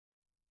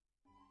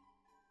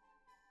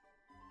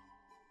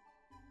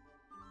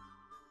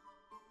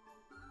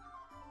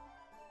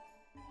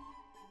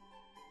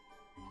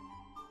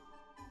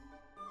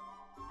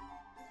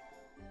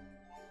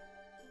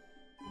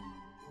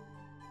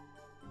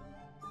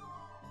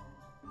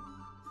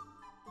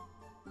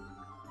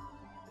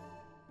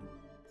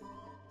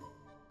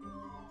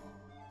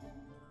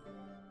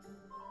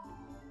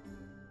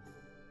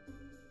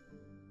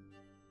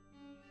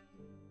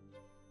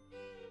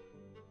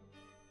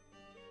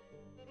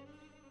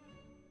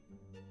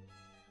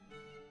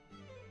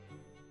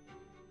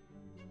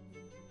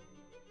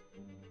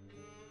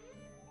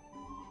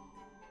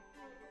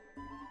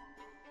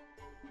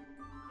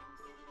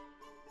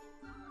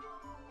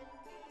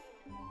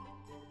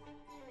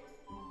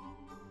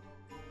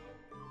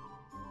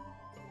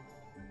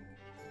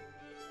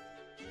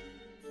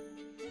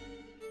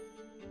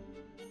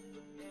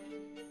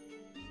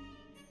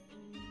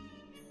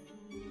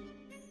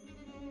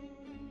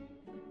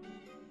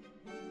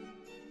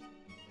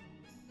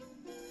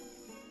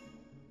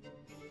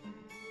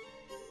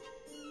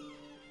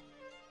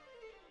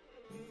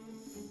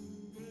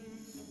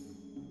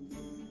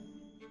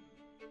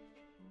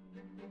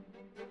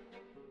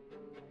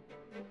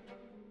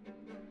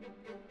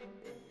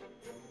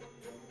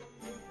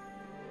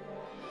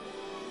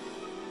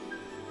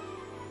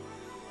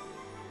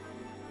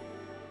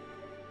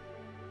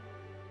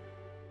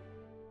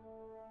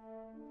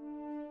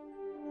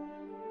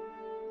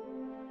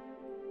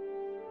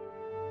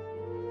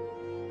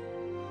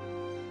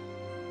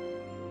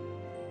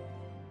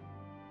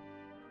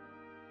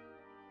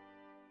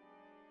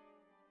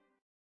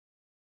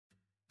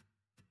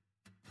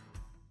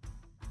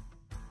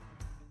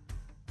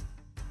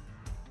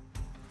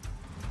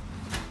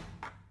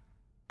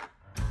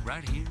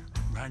Right here,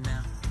 right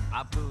now,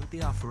 I put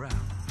the offer out.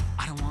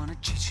 I don't wanna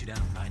chase you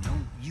down, I know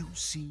you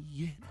see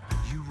it.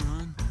 You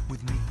run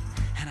with me,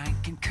 and I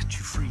can cut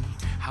you free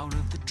out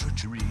of the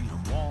treachery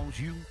and walls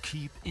you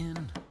keep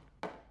in.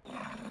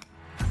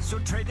 So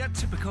trade that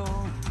typical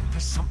for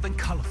something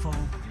colorful.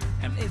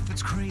 And if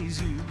it's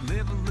crazy,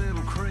 live a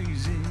little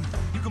crazy.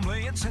 You can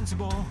play it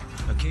sensible,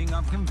 a king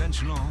of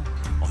conventional,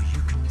 or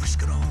you can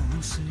risk it all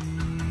and see.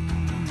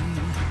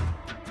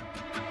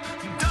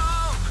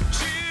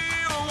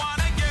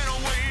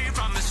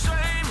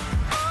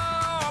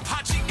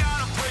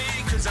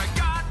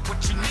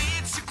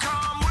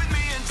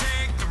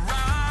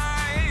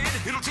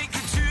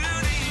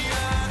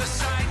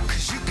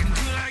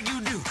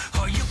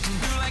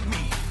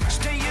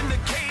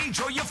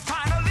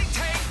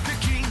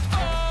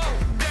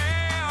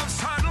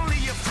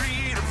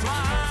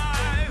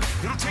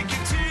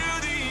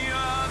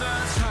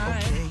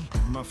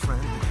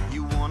 Friend,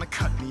 you wanna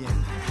cut me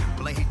in,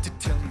 well, I hate to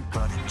tell you,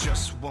 but it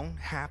just won't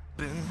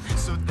happen.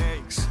 So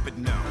thanks, but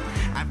no,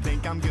 I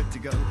think I'm good to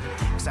go,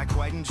 cause I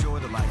quite enjoy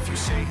the life you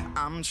say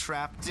I'm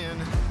trapped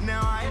in.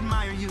 Now I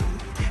admire you,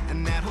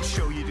 and that'll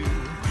show you do.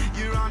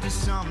 You're onto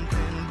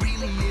something,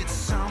 really it's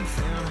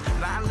something.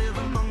 I live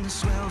among the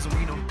swells, and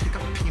we don't pick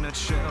up peanut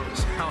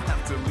shells. I'll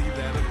have to leave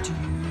that up to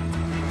you.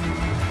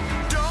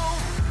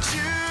 Don't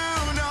you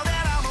know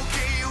that I'm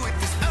okay with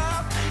this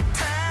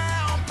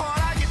uptown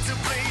part I get to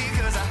play?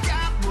 I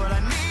got what I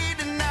need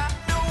and I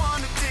don't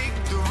want to take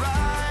the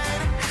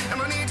ride.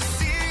 And I need to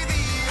see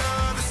the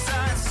other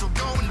side. So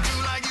go and do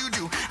like you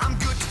do. I'm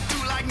good to do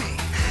like me.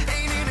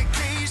 Ain't in a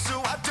cage, so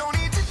I don't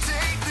need to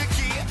take the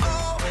key.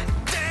 Oh,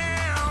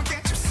 damn,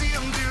 can't you see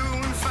I'm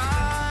doing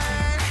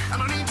fine? I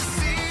don't need to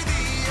see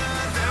the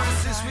other side.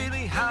 Is this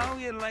really how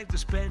you like to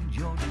spend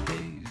your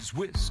days?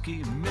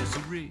 Whiskey,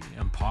 misery,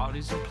 and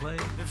parties and play.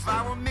 If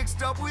I were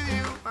mixed up with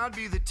you, I'd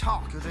be the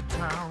talk of the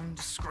town.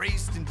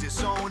 Disgraced and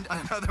disowned,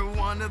 another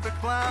one of the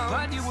clowns.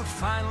 But you would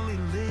finally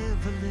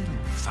live a little,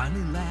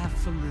 finally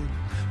laugh a little.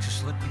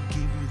 Just let me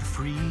give you the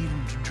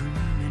freedom to dream,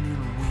 and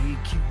it'll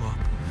wake you up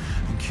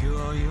and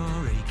cure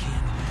your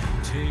aching.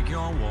 Take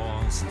your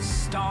walls and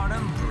start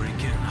them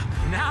breaking.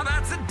 Now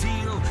that's a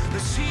deal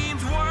that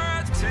seems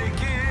worth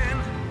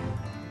taking.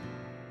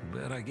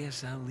 But I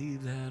guess I'll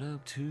leave that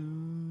up to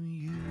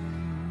you.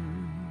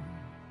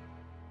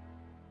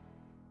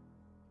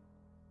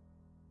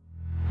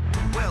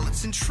 Well,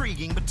 it's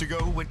intriguing, but to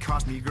go would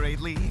cost me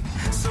greatly.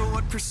 So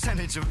what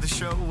percentage of the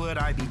show would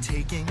I be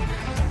taking?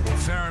 Well,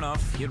 fair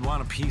enough, you'd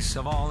want a piece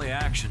of all the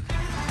action.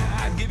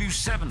 I'd give you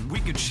 7, we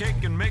could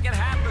shake and make it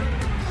happen.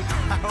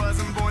 I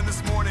wasn't born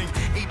this morning,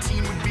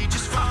 18 would be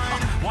just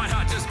fine. Why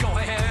not just go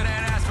ahead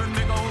and ask for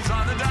nickels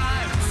on the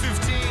dime?